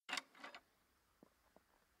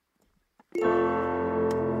You're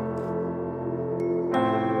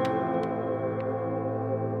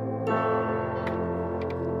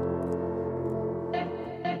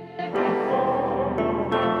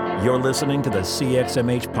listening to the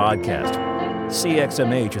CXMH podcast.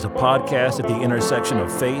 CXMH is a podcast at the intersection of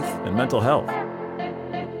faith and mental health.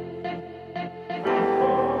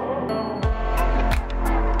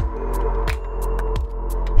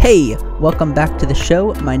 Hey, welcome back to the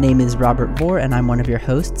show. My name is Robert Vore, and I'm one of your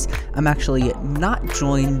hosts. I'm actually not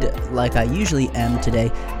joined like I usually am today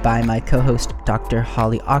by my co-host, Dr.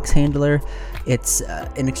 Holly Oxhandler. It's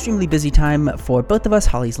an extremely busy time for both of us.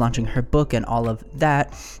 Holly's launching her book and all of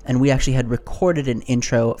that, and we actually had recorded an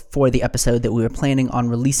intro for the episode that we were planning on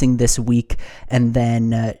releasing this week, and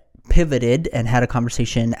then pivoted and had a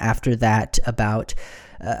conversation after that about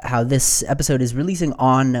how this episode is releasing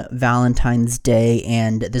on Valentine's Day,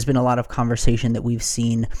 and there's been a lot of conversation that we've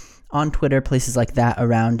seen on Twitter, places like that,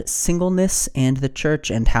 around singleness and the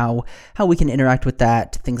church and how we can interact with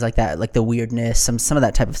that, things like that, like the weirdness, some of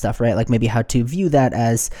that type of stuff, right? Like maybe how to view that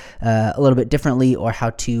as a little bit differently, or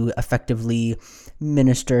how to effectively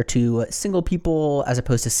minister to single people as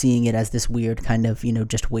opposed to seeing it as this weird kind of,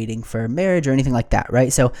 just waiting for marriage or anything like that,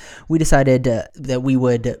 right? So we decided that we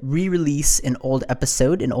would re-release an old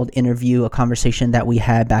episode, an old interview, a conversation that we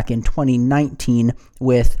had back in 2019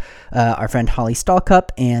 with our friend Holly Stallcup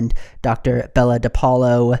and Dr. Bella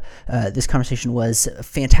DePaulo. This conversation was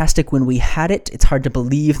fantastic when we had it. It's hard to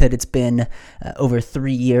believe that it's been over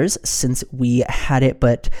 3 years since we had it,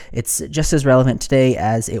 but it's just as relevant today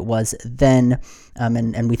as it was then.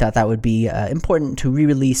 And we thought that would be important to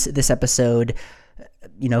re-release this episode,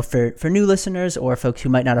 for new listeners or folks who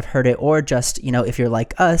might not have heard it, or just, if you're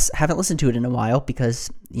like us, haven't listened to it in a while because,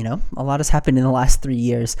 a lot has happened in the last 3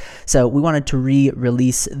 years. So we wanted to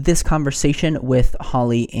re-release this conversation with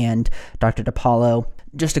Holly and Dr. DePaulo.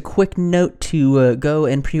 Just a quick note to go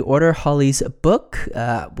and pre-order Holly's book.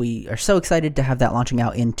 We are so excited to have that launching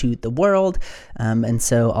out into the world, and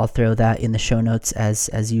so I'll throw that in the show notes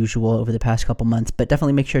as usual over the past couple months, but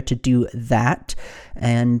definitely make sure to do that.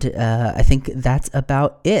 And I think that's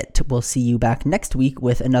about it. We'll see you back next week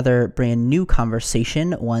with another brand new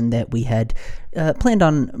conversation, one that we had planned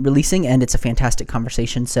on releasing, and it's a fantastic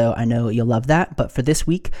conversation, so I know you'll love that. But for this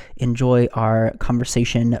week, enjoy our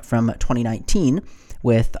conversation from 2019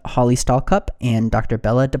 with Holly Stallcup and Dr.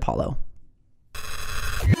 Bella DePaulo.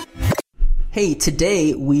 Hey,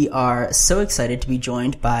 today we are so excited to be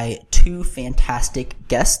joined by two fantastic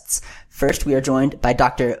guests. First, we are joined by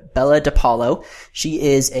Dr. Bella DePaulo. She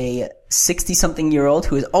is a 60-something-year-old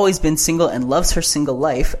who has always been single and loves her single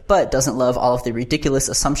life, but doesn't love all of the ridiculous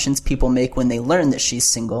assumptions people make when they learn that she's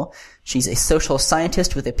single. She's a social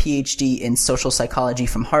scientist with a PhD in social psychology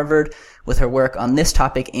from Harvard, with her work on this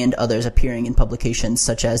topic and others appearing in publications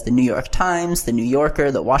such as the New York Times, the New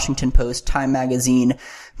Yorker, the Washington Post, Time Magazine,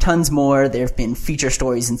 tons more. There have been feature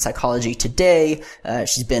stories in Psychology Today.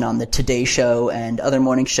 She's been on the Today Show and other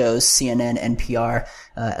morning shows, CNN, NPR,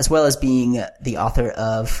 as well as being the author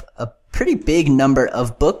of a pretty big number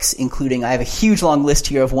of books, including, I have a huge long list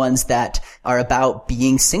here of ones that are about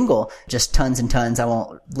being single, just tons and tons. I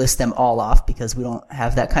won't list them all off because we don't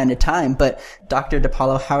have that kind of time. But Dr.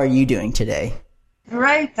 DePaulo, how are you doing today?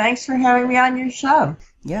 Great. Thanks for having me on your show.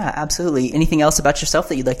 Yeah, absolutely. Anything else about yourself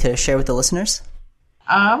that you'd like to share with the listeners?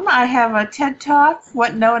 I have a TED Talk,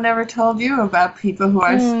 What No One Ever Told You, about people who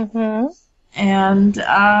are And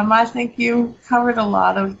I think you covered a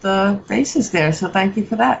lot of the bases there, so thank you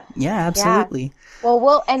for that. Yeah, absolutely. Yeah. Well,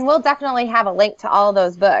 we'll definitely have a link to all of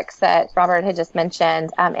those books that Robert had just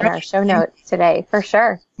mentioned in our show notes today, for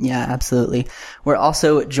sure. Yeah, absolutely. We're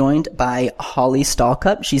also joined by Holly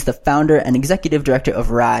Stallcup. She's the founder and executive director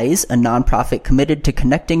of Rise, a nonprofit committed to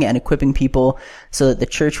connecting and equipping people so that the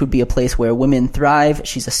church would be a place where women thrive.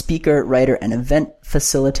 She's a speaker, writer, and event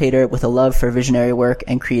facilitator with a love for visionary work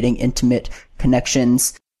and creating intimate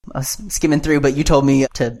connections. I was skimming through, but you told me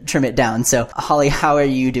to trim it down. So, Holly, how are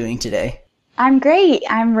you doing today? I'm great.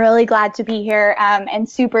 I'm really glad to be here and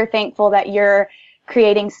super thankful that you're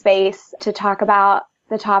creating space to talk about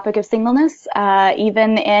the topic of singleness,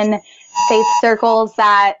 even in faith circles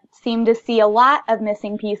that seem to see a lot of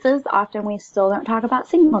missing pieces. Often we still don't talk about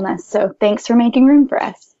singleness. So thanks for making room for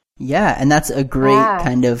us. Yeah, and that's a great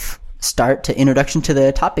kind of start to introduction to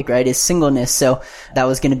the topic, right, is singleness. So that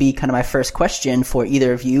was going to be kind of my first question for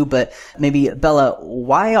either of you, but maybe Bella,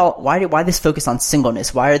 why this focus on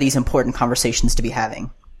singleness? Why are these important conversations to be having?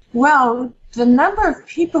 Well, the number of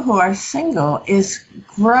people who are single is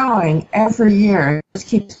growing every year. It just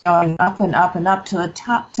keeps going up and up and up to the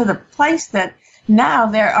top, to the place that now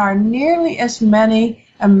there are nearly as many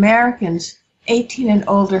Americans 18 and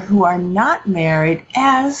older who are not married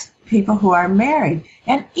as people who are married.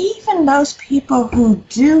 And even those people who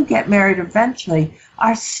do get married eventually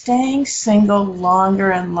are staying single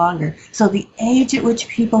longer and longer. So the age at which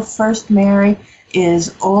people first marry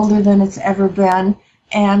is older than it's ever been.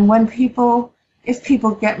 And if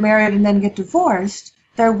people get married and then get divorced,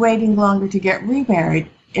 they're waiting longer to get remarried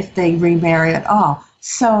if they remarry at all.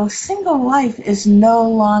 So single life is no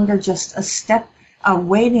longer just a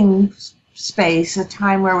waiting space, a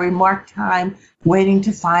time where we mark time waiting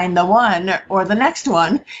to find the one or the next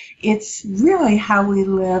one. It's really how we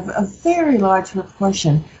live a very large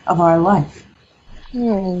proportion of our life.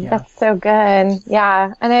 That's so good.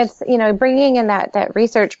 Yeah. And it's, bringing in that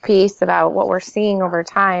research piece about what we're seeing over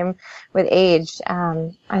time with age.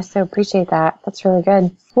 I so appreciate that. That's really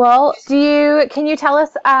good. Well, can you tell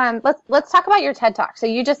us, let's talk about your TED Talk. So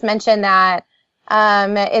you just mentioned that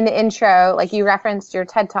in the intro, like you referenced your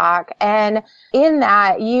TED Talk, and in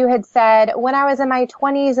that you had said, when I was in my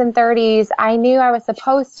 20s and 30s, I knew I was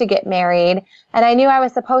supposed to get married, and I knew I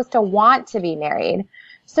was supposed to want to be married.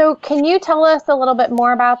 So can you tell us a little bit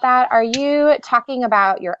more about that? Are you talking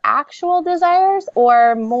about your actual desires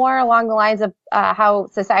or more along the lines of how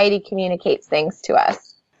society communicates things to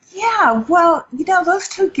us? Yeah, well, those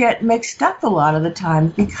two get mixed up a lot of the time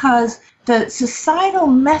because the societal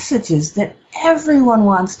messages that everyone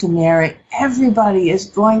wants to marry, everybody is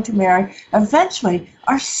going to marry eventually,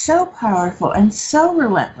 are so powerful and so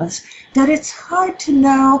relentless that it's hard to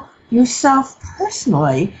know yourself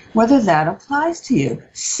personally whether that applies to you.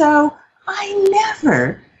 So I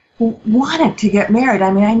never wanted to get married.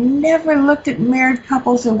 I mean, I never looked at married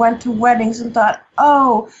couples who went to weddings and thought,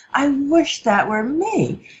 oh, I wish that were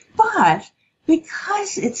me. But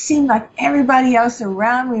because it seemed like everybody else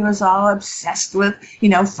around me was all obsessed with,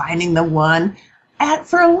 finding the one, and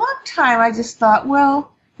for a long time I just thought,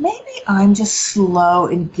 well, maybe I'm just slow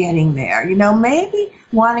in getting there. Maybe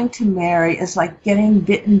wanting to marry is like getting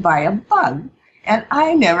bitten by a bug. And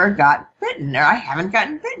I never got bitten, or I haven't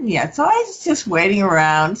gotten bitten yet. So I was just waiting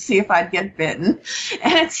around to see if I'd get bitten.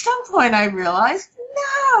 And at some point I realized,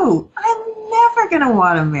 no, I'm never going to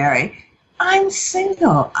want to marry. I'm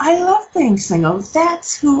single. I love being single.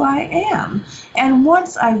 That's who I am. And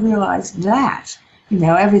once I realized that,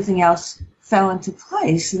 everything else fell into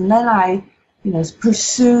place. And then I,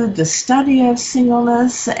 pursued the study of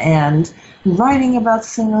singleness and writing about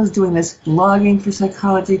singles, doing this blogging for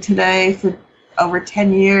Psychology Today for over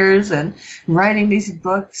 10 years and writing these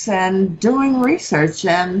books and doing research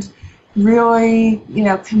and really,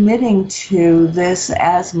 committing to this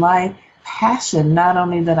as my passion, not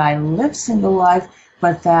only that I live single life,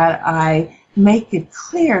 but that I make it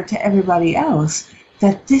clear to everybody else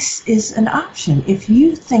that this is an option. If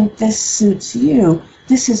you think this suits you,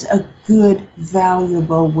 this is a good,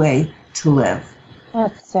 valuable way to live.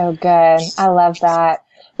 That's so good. I love that.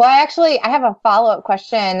 Well, I have a follow-up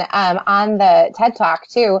question on the TED Talk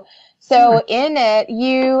too. So in it,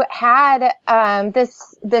 you had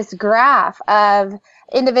this graph of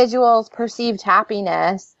individuals' perceived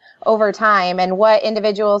happiness over time and what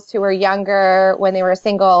individuals who were younger when they were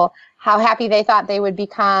single, how happy they thought they would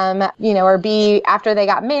become, or be after they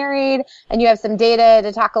got married. And you have some data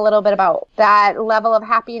to talk a little bit about that level of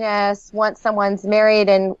happiness once someone's married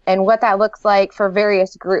and what that looks like for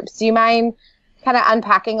various groups. Do you mind kind of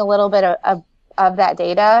unpacking a little bit of that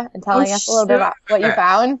data and telling us a little bit about what you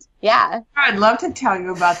found? Yeah. I'd love to tell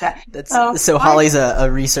you about that. So Holly's a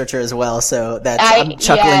researcher as well, so I'm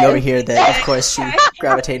chuckling over here that, of course, she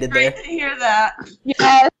gravitated there. Great to hear that.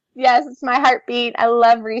 Yes, it's my heartbeat. I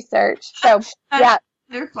love research. So, yeah.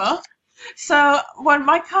 Wonderful. So when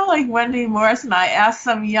my colleague Wendy Morris and I asked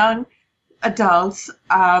some young adults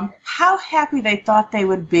how happy they thought they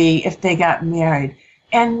would be if they got married,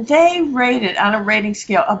 and they rated on a rating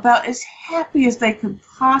scale about as happy as they could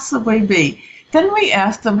possibly be. Then we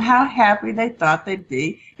asked them how happy they thought they'd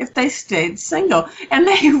be if they stayed single. And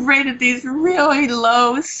they rated these really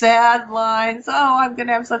low, sad lines. Oh, I'm going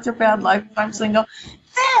to have such a bad life if I'm single.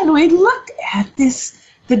 Then we looked at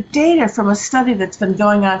the data from a study that's been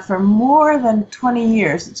going on for more than 20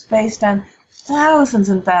 years. It's based on thousands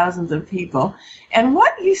and thousands of people. And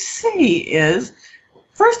what you see is,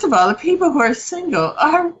 first of all, the people who are single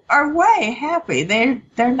are way happy. They're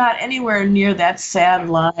not anywhere near that sad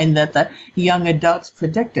line that the young adults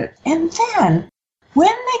predicted. And then, when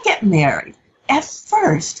they get married, at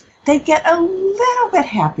first, they get a little bit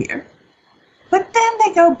happier. But then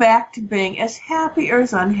they go back to being as happy or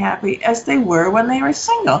as unhappy as they were when they were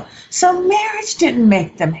single. So marriage didn't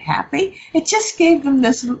make them happy. It just gave them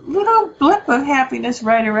this little blip of happiness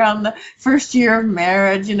right around the first year of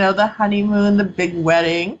marriage, the honeymoon, the big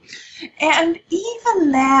wedding. And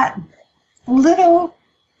even that little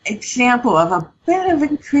example of a bit of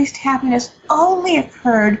increased happiness only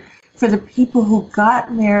occurred for the people who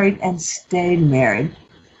got married and stayed married.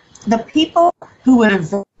 The people who would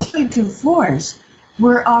eventually divorce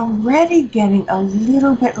were already getting a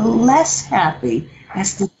little bit less happy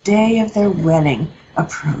as the day of their wedding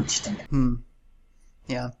approached.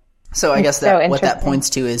 Yeah. So I guess that what that points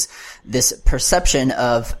to is this perception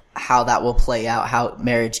of how that will play out, how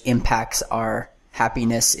marriage impacts our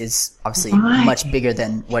happiness is obviously much bigger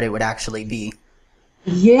than what it would actually be.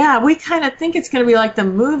 Yeah, we kind of think it's going to be like the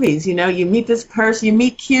movies, you meet this person, you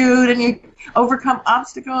meet cute, and you overcome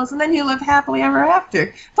obstacles, and then you live happily ever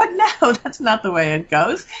after. But no, that's not the way it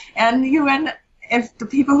goes. And if the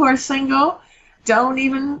people who are single don't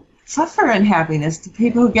even suffer in happiness, the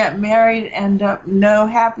people who get married end up no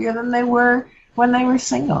happier than they were when they were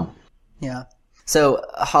single. Yeah. So,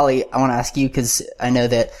 Holly, I want to ask you, because I know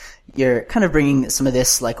that you're kind of bringing some of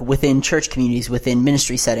this like within church communities, within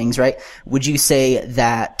ministry settings, right? Would you say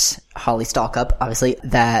that, Holly Stalkup, obviously,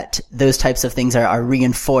 that those types of things are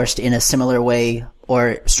reinforced in a similar way,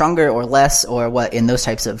 or stronger or less, or what in those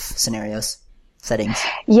types of scenarios, settings?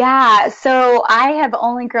 Yeah, so I have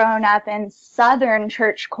only grown up in Southern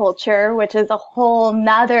church culture, which is a whole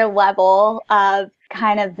nother level of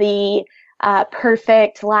kind of the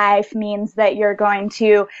perfect life means that you're going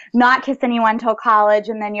to not kiss anyone till college,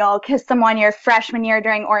 and then you'll kiss someone your freshman year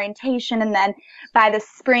during orientation, and then by the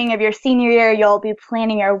spring of your senior year you'll be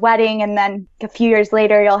planning your wedding, and then a few years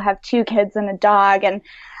later you'll have 2 kids and a dog, and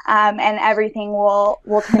everything will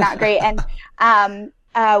turn out great. And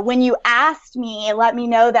when you asked me, let me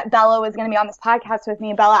know that Bella was going to be on this podcast with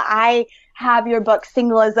me, Bella, I have your book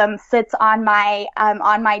Singlism sits on my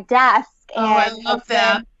desk. And I love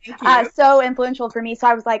that. So influential for me. So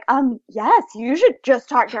I was like, yes, you should just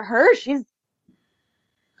talk to her. She's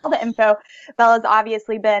all the info. Bella's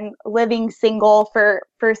obviously been living single for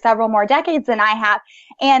several more decades than I have.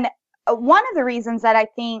 And one of the reasons that I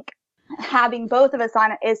think having both of us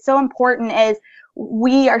on is so important is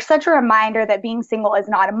we are such a reminder that being single is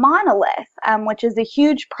not a monolith, which is a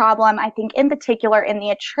huge problem, I think, in particular in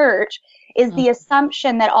the church, is the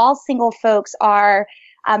assumption that all single folks are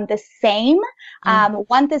the same,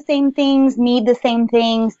 want the same things, need the same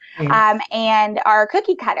things, and are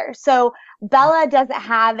cookie cutter. So Bella doesn't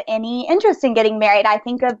have any interest in getting married. I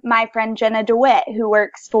think of my friend Jenna DeWitt, who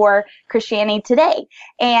works for Christianity Today,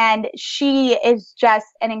 and she is just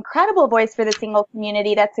an incredible voice for the single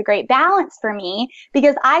community. That's a great balance for me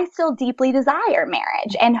because I still deeply desire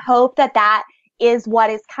marriage and hope that that is what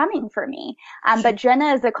is coming for me. But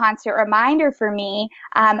Jenna is a constant reminder for me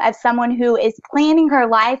of someone who is planning her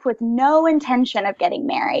life with no intention of getting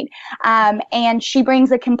married. And she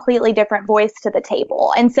brings a completely different voice to the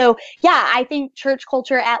table. And so, yeah, I think church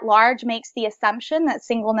culture at large makes the assumption that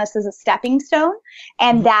singleness is a stepping stone,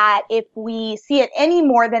 and that if we see it any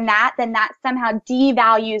more than that, then that somehow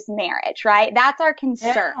devalues marriage, right? That's our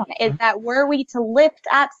concern, is that were we to lift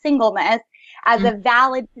up singleness as a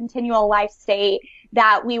valid continual life state,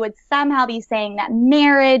 that we would somehow be saying that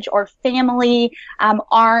marriage or family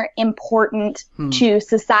aren't important to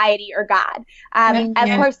society or God. Of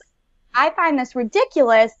course, I find this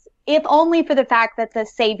ridiculous, if only for the fact that the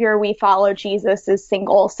Savior we follow, Jesus, is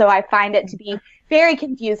single. So I find it to be very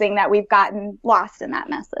confusing that we've gotten lost in that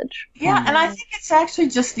message. Yeah, and I think it's actually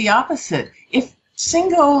just the opposite. If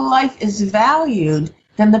single life is valued,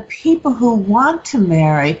 then the people who want to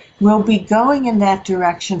marry will be going in that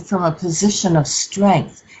direction from a position of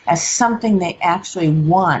strength as something they actually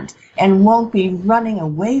want, and won't be running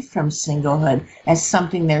away from singlehood as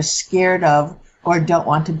something they're scared of or don't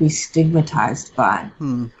want to be stigmatized by.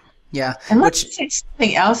 Yeah. And let's say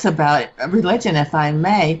something else about religion, if I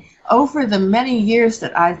may. Over the many years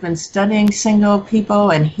that I've been studying single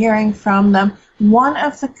people and hearing from them, one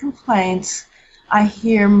of the complaints I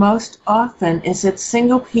hear most often is that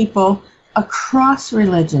single people across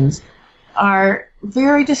religions are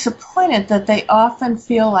very disappointed that they often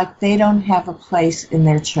feel like they don't have a place in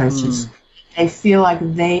their churches. They feel like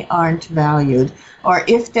they aren't valued. Or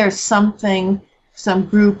if there's something, some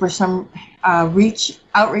group or some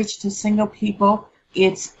outreach to single people,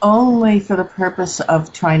 it's only for the purpose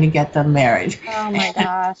of trying to get them married. Oh my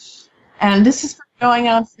gosh. And this has been going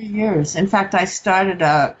on for years. In fact, I started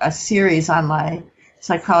a series on my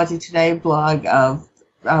Psychology Today blog of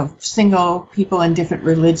single people in different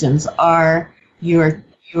religions. Are your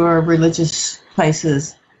your religious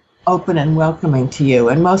places open and welcoming to you,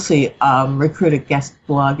 and mostly recruited guest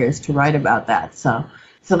bloggers to write about that, so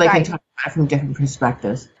they can talk about it from different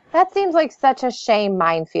perspectives. That seems like such a shame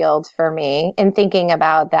minefield for me in thinking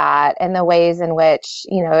about that and the ways in which,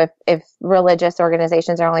 if religious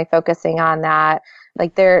organizations are only focusing on that,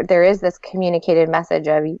 like there is this communicated message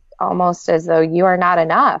of almost as though you are not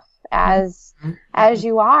enough as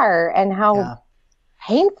you are, and how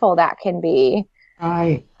painful that can be.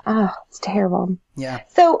 Right. Oh, it's terrible. Yeah.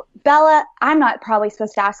 So Bella, I'm not probably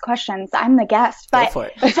supposed to ask questions. I'm the guest, but Go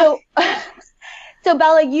for it. So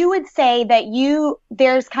Bella, you would say that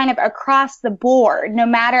there's kind of across the board, no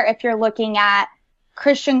matter if you're looking at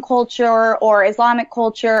Christian culture or Islamic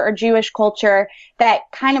culture or Jewish culture, that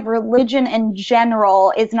kind of religion in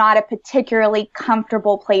general is not a particularly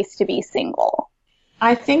comfortable place to be single.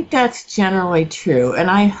 I think that's generally true, and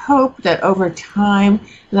I hope that over time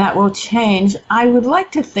that will change. I would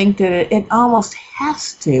like to think that it almost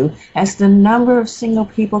has to, as the number of single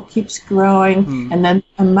people keeps growing and the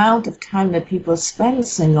amount of time that people spend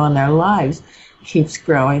single in their lives keeps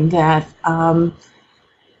growing, that,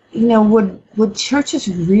 would churches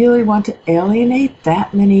really want to alienate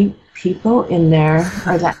that many people in their,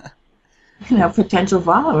 or that, potential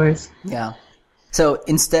followers? Yeah. So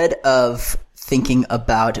instead of thinking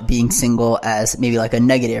about being single as maybe like a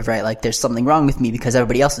negative, right? Like there's something wrong with me because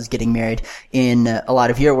everybody else is getting married. In a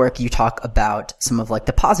lot of your work, you talk about some of like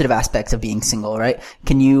the positive aspects of being single, right?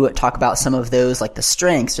 Can you talk about some of those, like the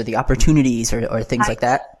strengths or the opportunities or things like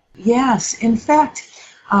that? Yes. In fact,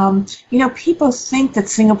 people think that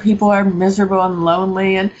single people are miserable and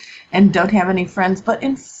lonely and don't have any friends. But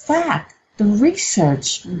in fact, the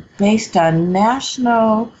research based on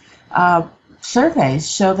national surveys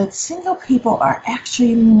show that single people are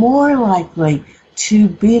actually more likely to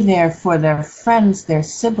be there for their friends, their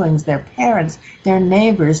siblings, their parents, their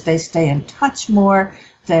neighbors. They stay in touch more.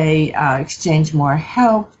 They exchange more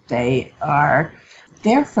help. They are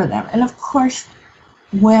there for them. And of course,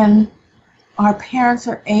 when our parents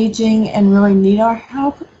are aging and really need our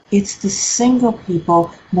help, it's the single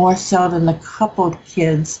people more so than the coupled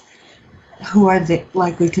kids who are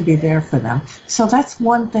likely to be there for them. So that's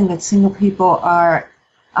one thing, that single people are,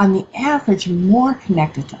 on the average, more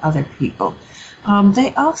connected to other people.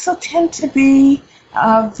 They also tend to be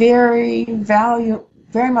very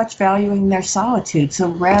much valuing their solitude. So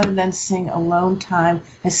rather than seeing alone time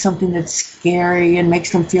as something that's scary and makes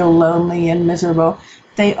them feel lonely and miserable,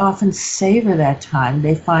 they often savor that time.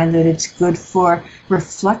 They find that it's good for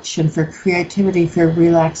reflection, for creativity, for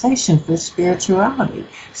relaxation, for spirituality.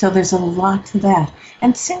 So there's a lot to that.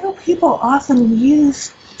 And single people often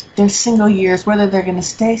use their single years, whether they're going to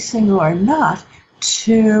stay single or not,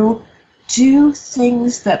 to do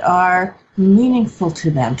things that are meaningful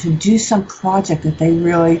to them, to do some project that they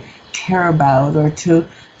really care about, or to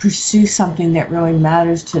pursue something that really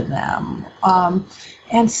matters to them.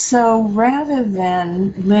 And so rather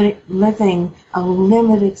than living a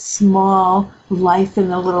limited, small life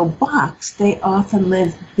in a little box, they often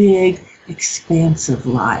live big, expansive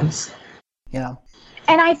lives. Yeah.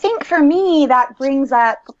 And I think for me, that brings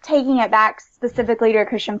up, taking it back specifically to a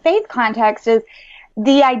Christian faith context, is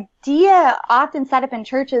the idea often set up in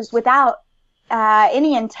churches without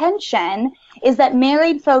any intention is that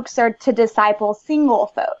married folks are to disciple single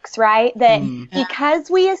folks, right? That because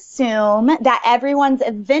we assume that everyone's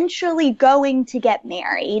eventually going to get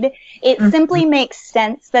married, it simply makes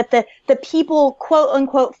sense that the people, quote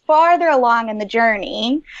unquote, farther along in the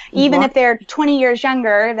journey, even if they're 20 years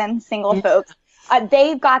younger than single folks,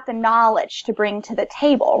 they've got the knowledge to bring to the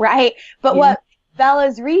table, right? But what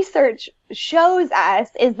Bella's research shows us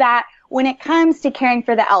is that when it comes to caring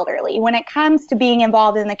for the elderly, when it comes to being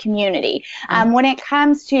involved in the community, when it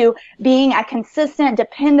comes to being a consistent,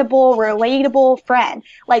 dependable, relatable friend,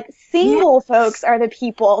 like single folks are the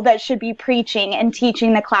people that should be preaching and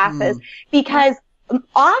teaching the classes, because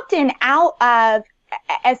often out of,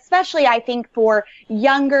 especially I think for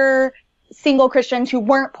younger single Christians who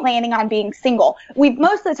weren't planning on being single, we've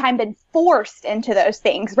most of the time been forced into those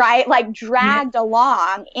things, right? Like dragged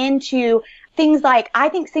along into things like, I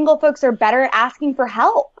think single folks are better at asking for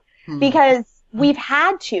help because we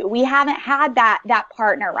haven't had that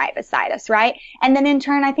partner right beside us, right? And then in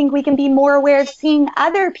turn, I think we can be more aware of seeing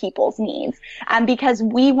other people's needs, because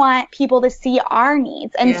we want people to see our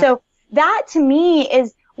needs. And so that to me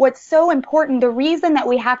is what's so important. The reason that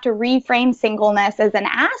we have to reframe singleness as an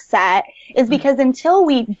asset is because until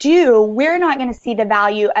we do, we're not going to see the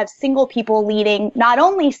value of single people leading not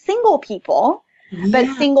only single people, but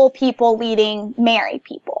single people leading married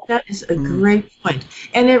people. That is a great point.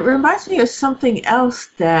 And it reminds me of something else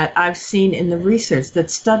that I've seen in the research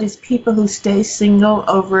that studies people who stay single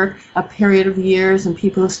over a period of years and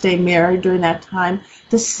people who stay married during that time.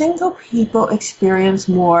 The single people experience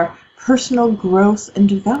more personal growth and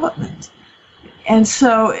development. And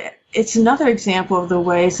so it's another example of the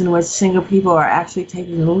ways in which single people are actually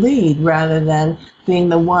taking the lead rather than being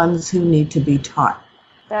the ones who need to be taught.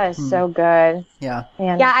 That is so good. Yeah.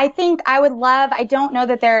 Yeah, I think I would love, I don't know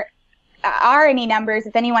that there are any numbers.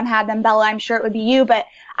 If anyone had them, Bella, I'm sure it would be you. But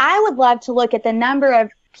I would love to look at the number of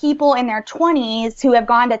people in their 20s who have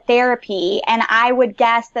gone to therapy. And I would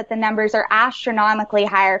guess that the numbers are astronomically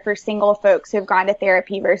higher for single folks who have gone to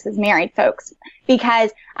therapy versus married folks.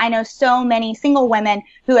 Because I know so many single women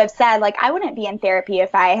who have said, like, I wouldn't be in therapy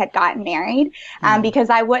if I had gotten married, because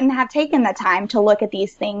I wouldn't have taken the time to look at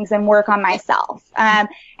these things and work on myself. And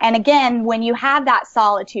again, when you have that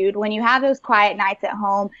solitude, when you have those quiet nights at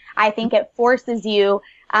home, I think it forces you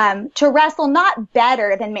to wrestle not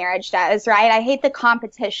better than marriage does, right? I hate the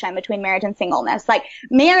competition between marriage and singleness. Like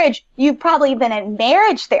marriage, you've probably been in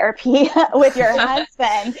marriage therapy with your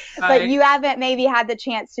husband, but you haven't maybe had the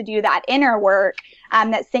chance to do that inner work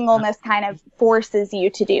that singleness kind of forces you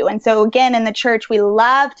to do. And so again, in the church, we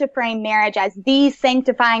love to frame marriage as the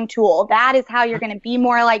sanctifying tool. That is how you're going to be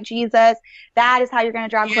more like Jesus. That is how you're going to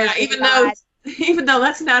draw closer to God. Even though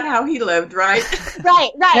that's not how he lived, right?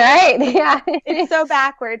 Right. Yeah. It's so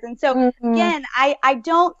backwards. And so, again, I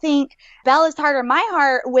don't think Bella's heart or my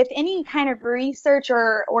heart with any kind of research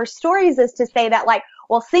or stories is to say that, like,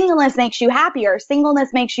 well, singleness makes you happier, singleness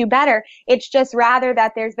makes you better. It's just rather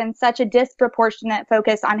that there's been such a disproportionate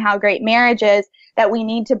focus on how great marriage is that we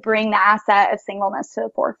need to bring the asset of singleness to the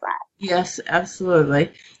forefront. Yes,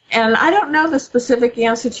 absolutely. And I don't know the specific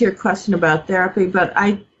answer to your question about therapy, but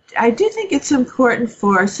I do think it's important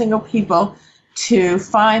for single people to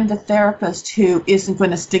find the therapist who isn't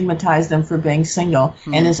going to stigmatize them for being single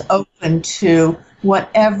and is open to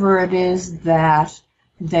whatever it is that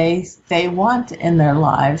they want in their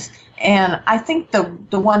lives. And I think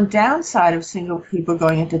the one downside of single people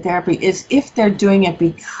going into therapy is if they're doing it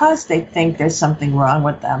because they think there's something wrong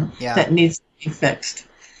with them that needs to be fixed.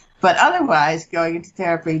 But otherwise, going into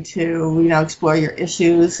therapy to, explore your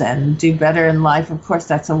issues and do better in life, of course,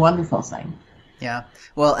 that's a wonderful thing. Yeah.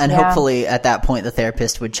 Well, and hopefully at that point, the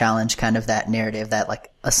therapist would challenge kind of that narrative, that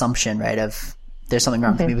like assumption, right, of there's something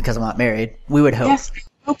wrong with me because I'm not married. We would hope. Yes, I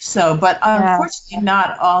hope so. But unfortunately,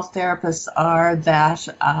 not all therapists are that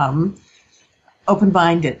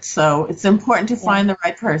open-minded. So it's important to find the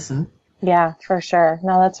right person. Yeah, for sure.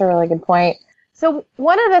 No, that's a really good point. So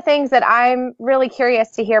one of the things that I'm really curious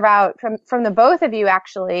to hear about from the both of you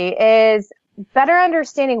actually is better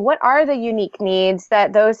understanding what are the unique needs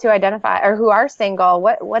that those who identify or who are single,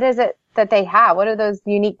 what is it that they have? What are those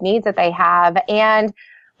unique needs that they have? And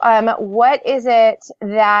what is it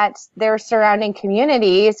that their surrounding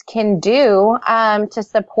communities can do to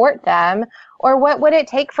support them? Or what would it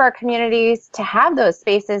take for our communities to have those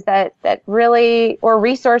spaces that really, or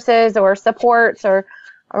resources or supports or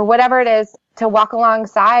whatever it is, to walk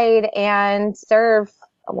alongside and serve,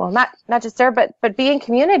 well, not just serve, but be in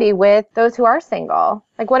community with those who are single?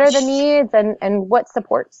 Like, what are the needs and what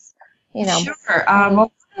supports, Sure.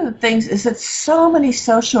 Well, one of the things is that so many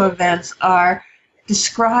social events are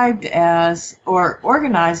described as or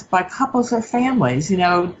organized by couples or families.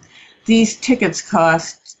 These tickets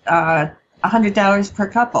cost $100 per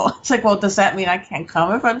couple. It's like, well, does that mean I can't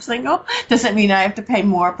come if I'm single? Does it mean I have to pay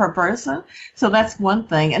more per person? So that's one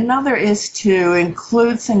thing. Another is to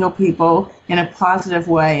include single people in a positive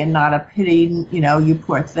way and not a pity, you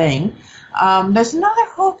poor thing. There's another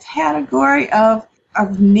whole category of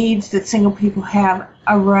needs that single people have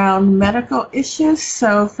around medical issues.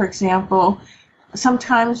 So, for example,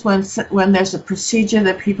 sometimes when there's a procedure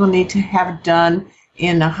that people need to have done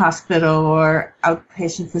in a hospital or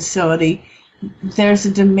outpatient facility, there's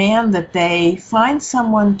a demand that they find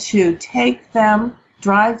someone to take them,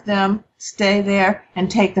 drive them, stay there, and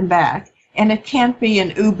take them back. And it can't be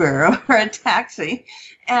an Uber or a taxi.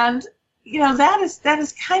 And, that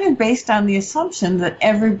is kind of based on the assumption that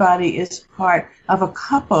everybody is part of a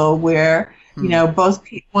couple where,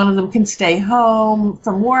 one of them can stay home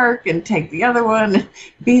from work and take the other one and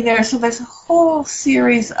be there. So there's a whole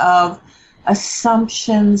series of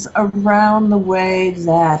assumptions around the way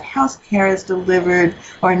that health care is delivered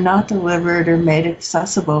or not delivered or made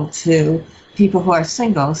accessible to people who are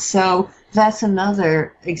single. So that's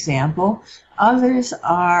another example. Others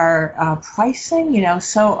are pricing.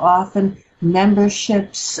 So often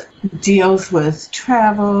memberships deals with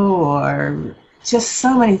travel or just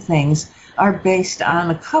so many things are based on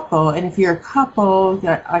a couple. And if you're a couple,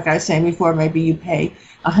 like I was saying before, maybe you pay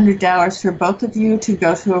 $100 for both of you to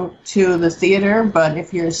go to the theater, but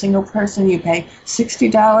if you're a single person, you pay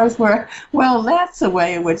 $60. Well, that's the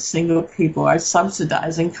way in which single people are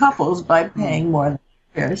subsidizing couples by paying more than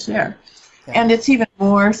their fair share. Yeah. And it's even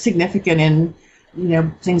more significant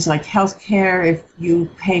in things like healthcare. If you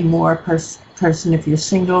pay more per person if you're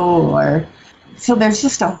single, so there's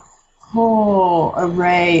just a whole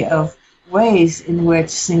array of ways in which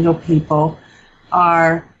single people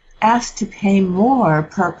are asked to pay more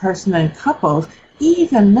per person than couples,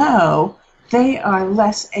 even though they are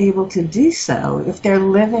less able to do so if they're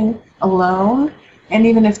living alone. And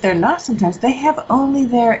even if they're not, sometimes they have only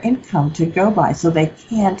their income to go by, so they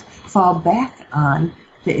can't fall back on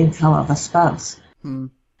the income of a spouse.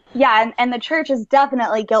 Yeah, and the church is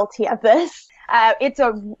definitely guilty of this. It's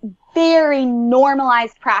a very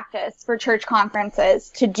normalized practice for church conferences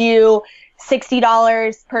to do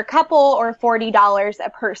 $60 per couple or $40 a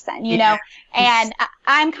person, and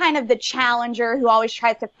I'm kind of the challenger who always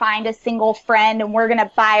tries to find a single friend and we're going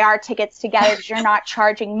to buy our tickets together because you're not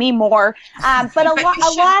charging me more. But a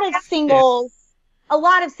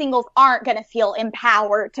lot of singles aren't going to feel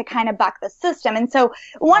empowered to kind of buck the system. And so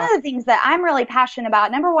one of the things that I'm really passionate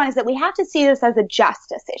about, number one, is that we have to see this as a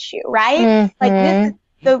justice issue, right? Mm-hmm. Like this is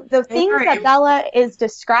the things that Bella is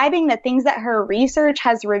describing, the things that her research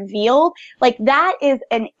has revealed, like that is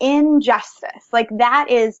an injustice. Like that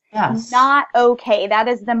is not okay. That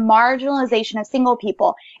is the marginalization of single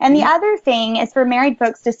people. And the other thing is for married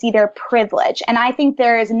folks to see their privilege. And I think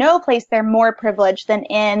there is no place they're more privileged than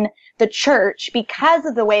in the church because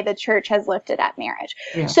of the way the church has lifted up marriage.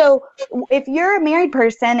 Yeah. So if you're a married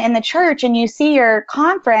person in the church and you see your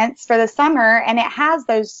conference for the summer and it has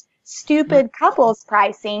those stupid couples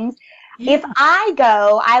pricings, if I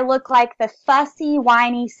go, I look like the fussy,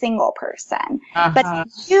 whiny single person. But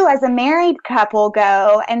if you as a married couple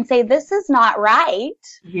go and say, this is not right,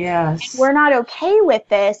 yes, we're not okay with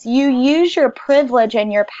this, you use your privilege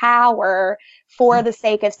and your power for the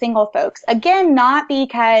sake of single folks. Again, not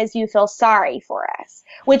because you feel sorry for us,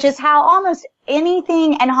 which is how almost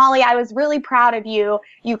anything, and Holly, I was really proud of you.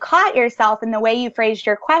 You caught yourself in the way you phrased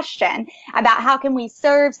your question about how can we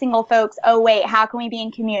serve single folks? Oh, wait, how can we be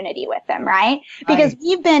in community with them, right? Because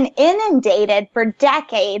we've been inundated for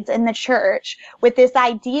decades in the church with this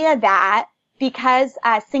idea that because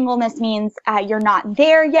singleness means you're not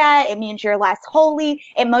there yet, it means you're less holy,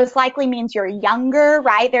 it most likely means you're younger,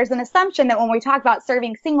 right? There's an assumption that when we talk about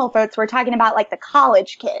serving single folks, we're talking about like the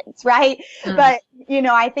college kids, right? But,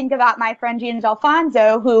 I think about my friend Gina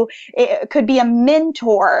Delfonso, who could be a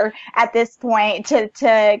mentor at this point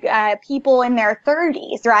to people in their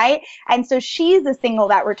 30s, right? And so she's a single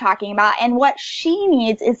that we're talking about, and what she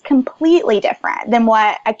needs is completely different than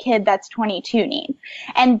what a kid that's 22 needs.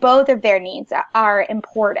 And both of their needs are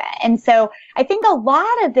important. And so I think a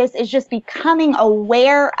lot of this is just becoming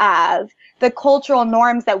aware of the cultural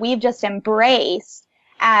norms that we've just embraced.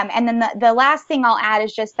 And then the last thing I'll add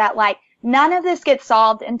is just that, like, none of this gets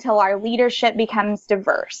solved until our leadership becomes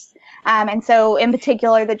diverse. And so in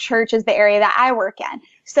particular, the church is the area that I work in.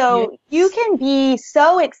 So you can be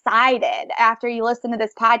so excited after you listen to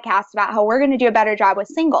this podcast about how we're going to do a better job with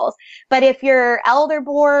singles. But if your elder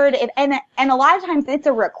board, and a lot of times it's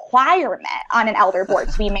a requirement on an elder board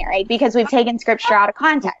to be married because we've taken scripture out of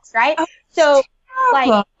context, right? So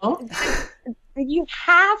like you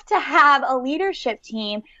have to have a leadership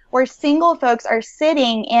team where single folks are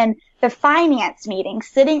sitting in the finance meetings,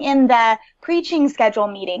 sitting in the preaching schedule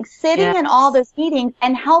meetings, sitting in all those meetings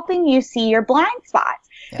and helping you see your blind spots.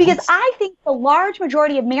 Yes. Because I think the large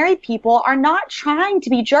majority of married people are not trying to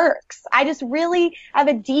be jerks. I just really have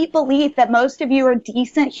a deep belief that most of you are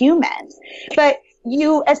decent humans. But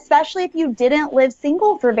you, especially if you didn't live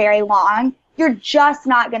single for very long, you're just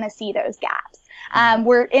not going to see those gaps.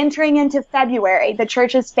 We're entering into February, the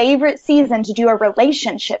church's favorite season to do a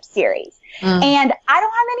relationship series. And I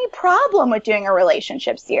don't have any problem with doing a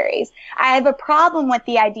relationship series. I have a problem with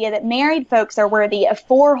the idea that married folks are worthy of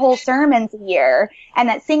 4 whole sermons a year and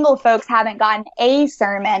that single folks haven't gotten a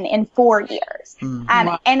sermon in 4 years.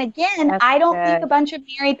 And again, I don't think a bunch of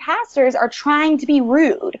married pastors are trying to be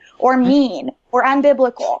rude or mean or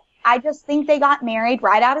unbiblical. I just think they got married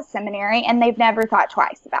right out of seminary and they've never thought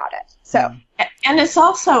twice about it. So, and it's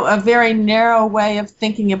also a very narrow way of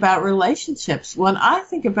thinking about relationships. When I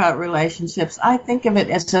think about relationships, I think of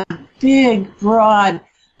it as a big, broad,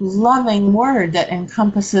 loving word that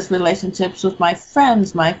encompasses relationships with my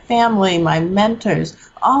friends, my family, my mentors,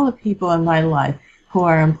 all the people in my life who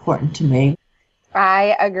are important to me.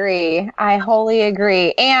 I agree. I wholly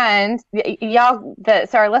agree. And y'all,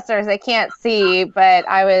 so our listeners, they can't see, but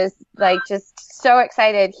I was like just so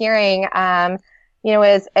excited hearing, as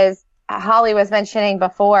Holly was mentioning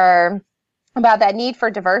before about that need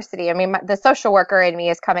for diversity. I mean, the social worker in me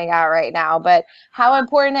is coming out right now, but how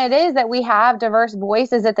important it is that we have diverse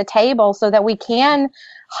voices at the table so that we can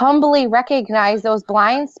humbly recognize those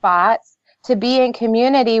blind spots to be in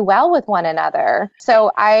community well with one another.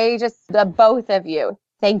 So the both of you,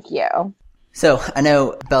 thank you. So I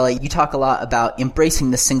know, Bella, you talk a lot about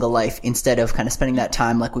embracing the single life instead of kind of spending that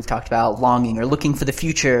time, like we've talked about, longing or looking for the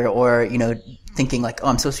future or, thinking like, oh,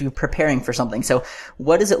 I'm supposed to be preparing for something. So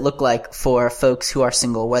what does it look like for folks who are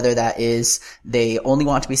single, whether that is they only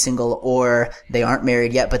want to be single or they aren't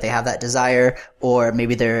married yet, but they have that desire, or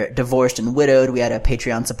maybe they're divorced and widowed? We had a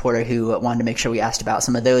Patreon supporter who wanted to make sure we asked about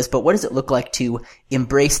some of those. But what does it look like to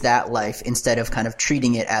embrace that life instead of kind of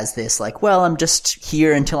treating it as this like, well, I'm just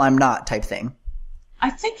here until I'm not type thing? I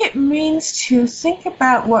think it means to think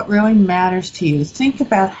about what really matters to you. Think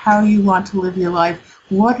about how you want to live your life,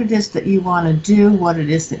 what it is that you want to do, what it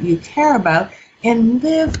is that you care about, and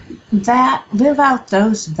live out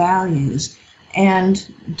those values.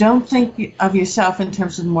 And don't think of yourself in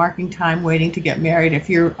terms of marking time waiting to get married if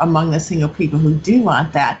you're among the single people who do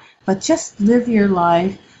want that, but just live your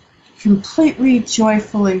life completely,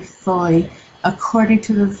 joyfully, fully, according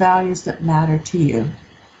to the values that matter to you.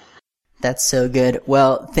 That's so good.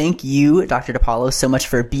 Well, thank you, Dr. DiPaolo, so much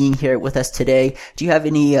for being here with us today. Do you have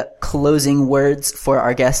any closing words for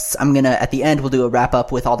our guests? At the end, we'll do a wrap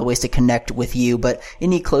up with all the ways to connect with you, but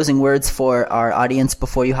any closing words for our audience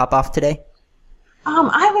before you hop off today?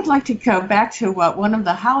 I would like to go back to what one of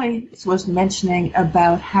the Hollies was mentioning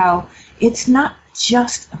about how it's not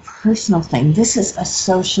just a personal thing. This is a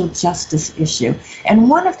social justice issue.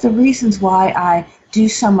 And one of the reasons why I do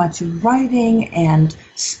so much writing and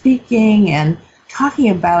speaking and talking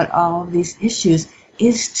about all of these issues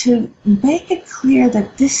is to make it clear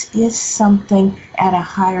that this is something at a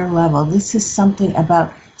higher level. This is something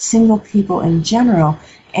about single people in general.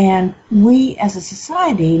 And we as a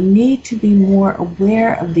society need to be more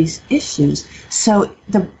aware of these issues. So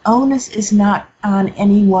the onus is not on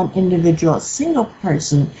any one individual single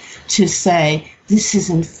person to say, this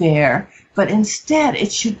isn't fair. But instead, it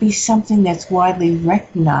should be something that's widely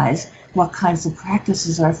recognized, what kinds of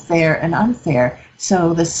practices are fair and unfair,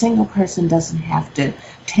 so the single person doesn't have to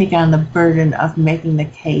take on the burden of making the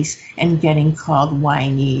case and getting called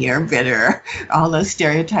whiny or bitter, all those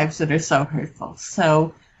stereotypes that are so hurtful.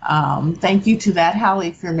 So thank you to that,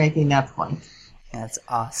 Holly, for making that point. That's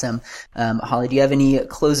awesome. Holly, do you have any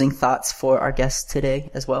closing thoughts for our guests today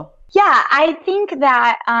as well? Yeah, I think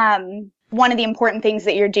that one of the important things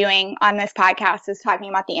that you're doing on this podcast is talking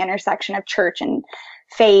about the intersection of church and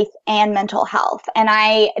faith and mental health. And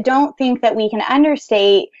I don't think that we can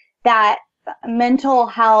understate that mental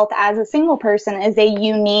health as a single person is a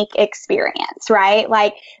unique experience, right?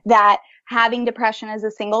 Like that having depression as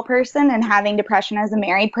a single person and having depression as a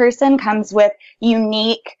married person comes with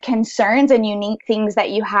unique concerns and unique things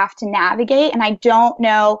that you have to navigate. And I don't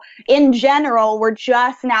know, in general, we're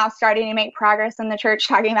just now starting to make progress in the church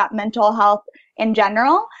talking about mental health in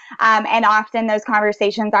general. And often those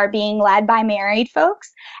conversations are being led by married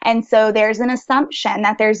folks. And so there's an assumption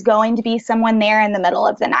that there's going to be someone there in the middle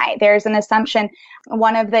of the night. There's an assumption.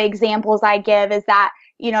 One of the examples I give is that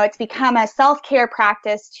it's become a self-care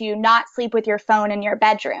practice to not sleep with your phone in your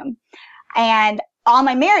bedroom. And all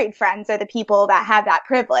my married friends are the people that have that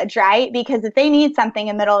privilege, right? Because if they need something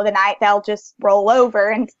in the middle of the night, they'll just roll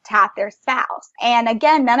over and tap their spouse. And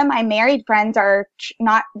again, none of my married friends they're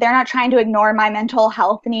not trying to ignore my mental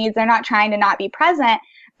health needs. They're not trying to not be present.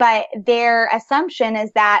 But their assumption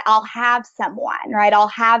is that I'll have someone, right? I'll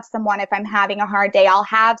have someone if I'm having a hard day. I'll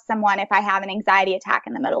have someone if I have an anxiety attack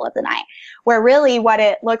in the middle of the night. Where really what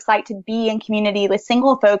it looks like to be in community with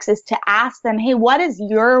single folks is to ask them, hey, what is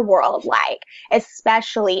your world like?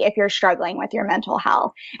 Especially if you're struggling with your mental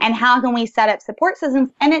health. And how can we set up support systems?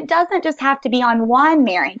 And it doesn't just have to be on one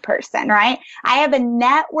married person, right? I have a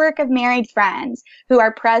network of married friends who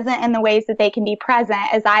are present in the ways that they can be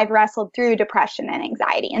present as I've wrestled through depression and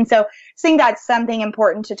anxiety. And so I think that's something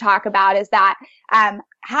important to talk about is that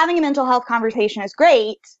having a mental health conversation is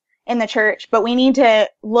great in the church, but we need to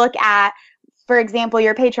look at, for example,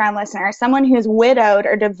 your Patreon listener, someone who's widowed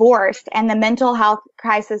or divorced and the mental health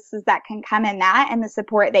crises that can come in that and the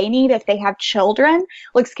support they need if they have children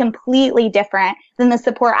looks completely different than the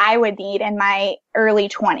support I would need in my early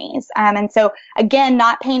 20s. And so, again,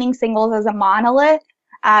 not painting singles as a monolith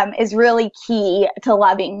is really key to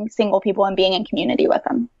loving single people and being in community with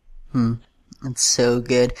them. It's so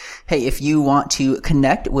good. Hey, if you want to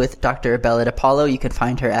connect with Dr. Bella DePaulo, you can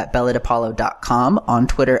find her at belladepaulo.com, on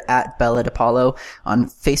Twitter at Bella DePaulo, on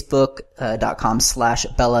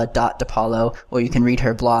Facebook.com/Bella.DePaulo, or you can read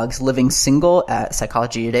her blogs Living Single at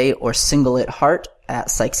Psychology Today or Single at Heart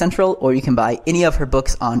at Psych Central, or you can buy any of her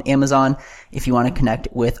books on Amazon. If you want to connect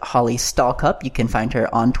with Holly Stallcup, you can find her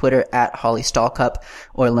on Twitter at Holly Stallcup,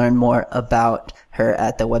 or learn more about her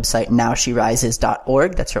at the website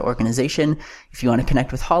nowsherises.org. That's her organization. If you want to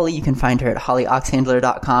connect with Holly, you can find her at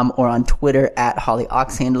hollyoxhandler.com or on Twitter at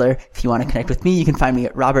hollyoxhandler. If you want to connect with me, you can find me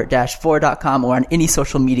at robert-vore.com or on any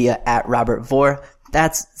social media at robertvore.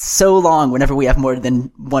 That's so long whenever we have more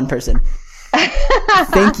than one person.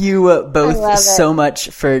 Thank you both so much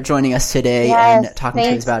for joining us today and talking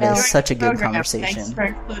to us about it. It was such a good conversation. Thanks for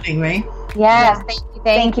including me. Yes,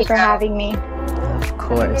 Thank you for having me. Of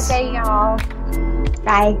course. Have a good day, y'all.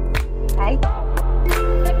 Bye. Bye.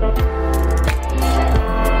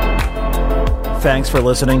 Thanks for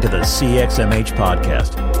listening to the CXMH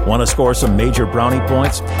podcast. Want to score some major brownie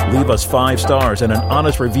points? Leave us 5 stars and an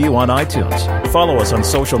honest review on iTunes. Follow us on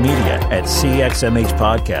social media at CXMH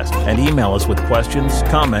Podcast and email us with questions,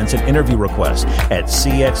 comments, and interview requests at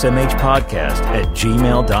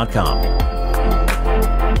cxmhpodcast@gmail.com.